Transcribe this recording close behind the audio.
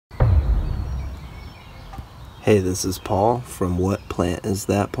Hey, this is Paul from What Plant Is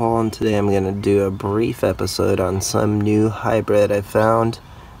That, Paul? And today I'm going to do a brief episode on some new hybrid I found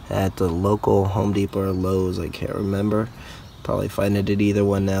at the local Home Depot or Lowe's. I can't remember. Probably find it at either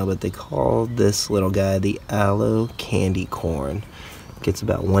one now, but they call this little guy the Aloe candy corn. It gets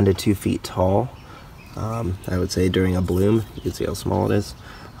about 1 to 2 feet tall. I would say during a bloom. You can see how small it is.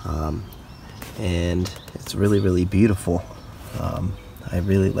 And it's really beautiful. I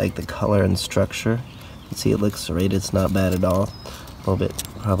really like the color and structure. You can see it looks serrated. It's not bad at all. A little bit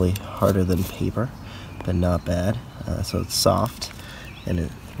probably harder than paper, but not bad. So it's soft, and it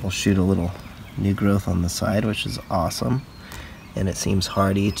will shoot a little new growth on the side, which is awesome. And it seems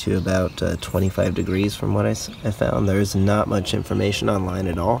hardy to about 25 degrees from what I found. There's not much information online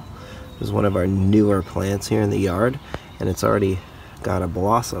at all. This is one of our newer plants here in the yard, and it's already got a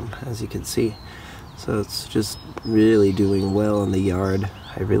blossom, as you can see. So it's just really doing well in the yard.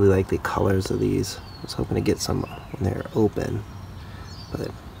 I really like the colors of these. I was hoping to get some when they're open,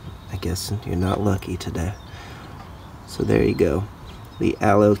 but I guess you're not lucky today. So there you go, the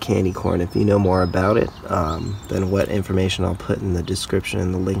Aloe candy corn. If you know more about it, then what information I'll put in the description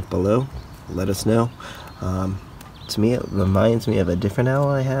and the link below, let us know. To me, it reminds me of a different aloe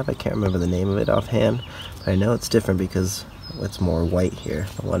I have. I can't remember the name of it offhand, but I know it's different because it's more white here,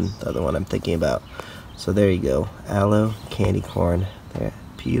 the other one I'm thinking about. So there you go, Aloe candy corn. There.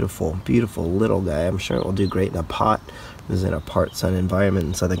 Beautiful little guy. I'm sure it will do great in a pot. This is in a part sun environment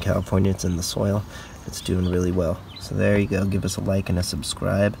in Southern California. It's in the soil. It's doing really well. So there you go. Give us a like and a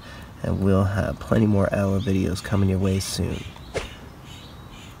subscribe, and we'll have plenty more aloe videos coming your way soon.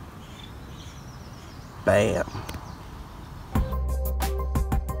 Bam.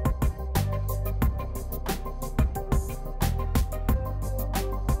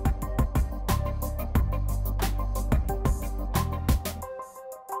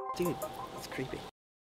 Dude, it's creepy.